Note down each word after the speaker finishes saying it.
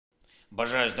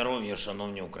Бажаю здоров'я,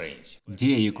 шановні українці.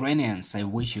 Dear Ukrainians, I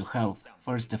wish you health.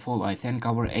 First of all, I thank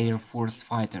our Air Force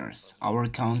fighters, our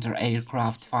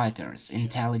counter-aircraft fighters,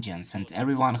 intelligence, and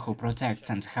everyone who protects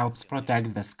and helps protect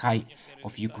the sky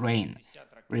of Ukraine.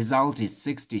 Result is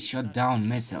 60 shot-down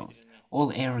missiles. All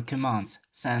air commands,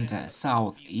 center,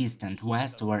 south, east, and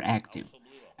west were active.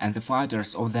 And the fighters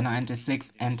of the 96th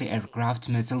Anti-Aircraft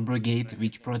Missile Brigade,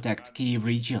 which protect Kyiv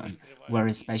region, were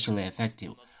especially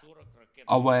effective.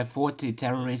 Over 40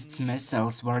 terrorists'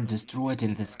 missiles were destroyed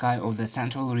in the sky of the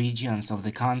central regions of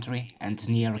the country and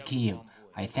near Kyiv.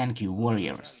 I thank you,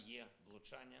 warriors.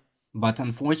 But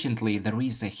unfortunately, there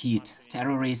is a hit.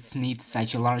 Terrorists need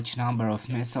such a large number of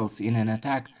missiles in an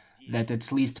attack that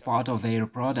at least part of their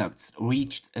products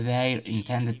reached their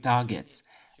intended targets.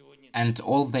 And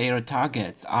all their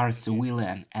targets are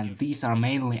civilian, and these are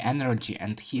mainly energy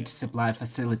and heat supply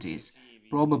facilities.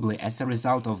 Probably as a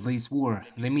result of this war,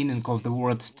 the meaning of the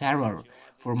word terror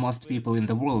for most people in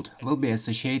the world will be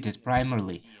associated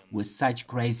primarily with such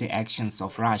crazy actions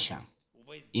of Russia.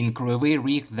 In Kryvyi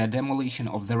Rih, the demolition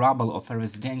of the rubble of a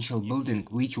residential building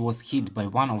which was hit by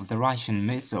one of the Russian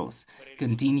missiles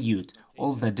continued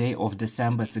all the day of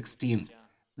December 16th.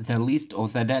 The list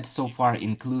of the dead so far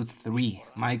includes 3.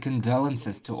 My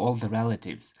condolences to all the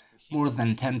relatives. More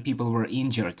than 10 people were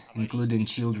injured, including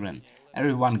children.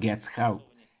 Everyone gets help.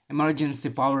 Emergency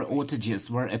power outages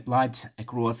were applied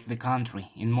across the country,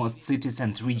 in most cities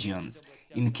and regions.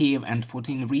 In Kyiv and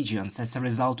 14 regions, as a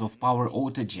result of power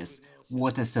outages,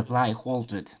 water supply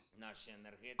halted.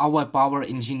 Our power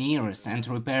engineers and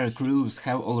repair crews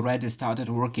have already started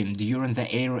working during the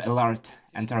air alert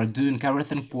and are doing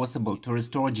everything possible to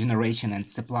restore generation and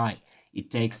supply.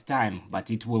 It takes time, but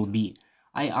it will be.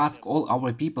 I ask all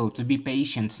our people to be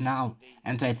patient now,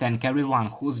 and I thank everyone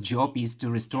whose job is to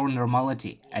restore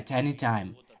normality at any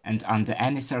time and under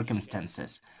any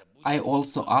circumstances. I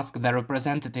also ask the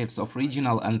representatives of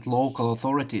regional and local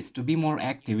authorities to be more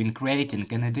active in creating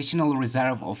an additional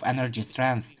reserve of energy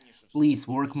strength. Please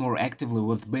work more actively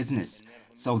with business,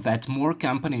 so that more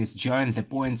companies join the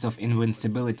points of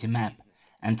invincibility map.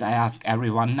 And I ask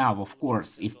everyone now, of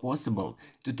course, if possible,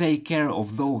 to take care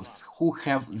of those who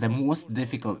have the most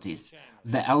difficulties,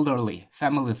 the elderly,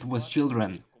 families with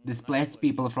children, displaced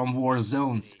people from war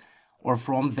zones or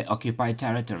from the occupied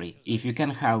territory. If you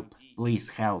can help, please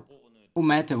help. No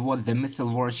matter what the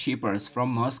missile worshippers from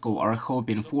Moscow are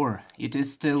hoping for, it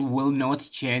still will not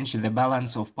change the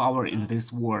balance of power in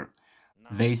this war.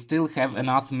 They still have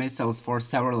enough missiles for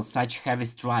several such heavy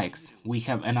strikes. We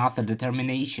have enough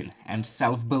determination and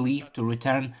self-belief to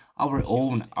return our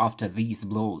own after these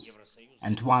blows.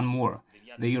 And one more.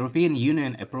 The European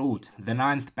Union approved the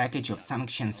 9th package of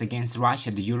sanctions against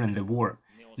Russia during the war.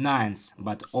 9th,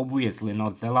 but obviously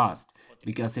not the last,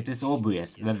 because it is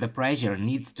obvious that the pressure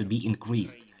needs to be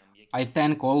increased. I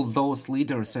thank all those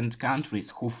leaders and countries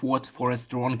who fought for a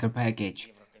stronger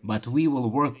package. But we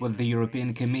will work with the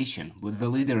European Commission, with the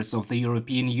leaders of the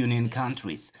European Union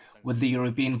countries, with the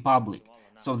European public,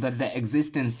 so that the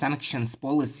existing sanctions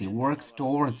policy works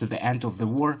towards the end of the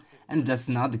war and does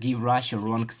not give Russia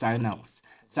wrong signals,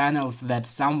 signals that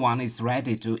someone is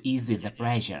ready to ease the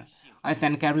pressure. I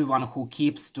thank everyone who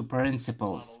keeps to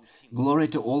principles. Glory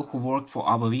to all who work for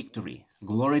our victory.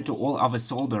 Glory to all our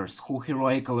soldiers who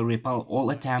heroically repel all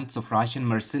attempts of Russian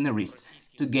mercenaries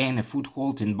to gain a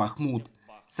foothold in Bakhmut.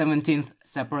 17th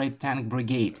Separate Tank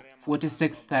Brigade,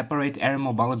 46th Separate Air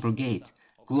Mobile Brigade.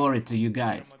 Glory to you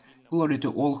guys. Glory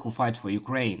to all who fight for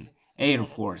Ukraine. Air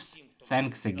Force,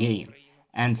 thanks again.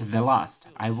 And the last,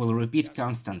 I will repeat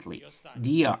constantly.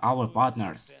 Dear our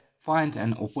partners, find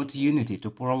an opportunity to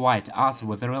provide us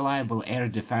with a reliable air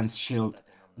defense shield.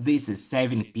 This is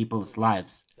saving people's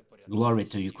lives. Glory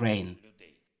to Ukraine.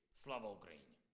 Слава Україні!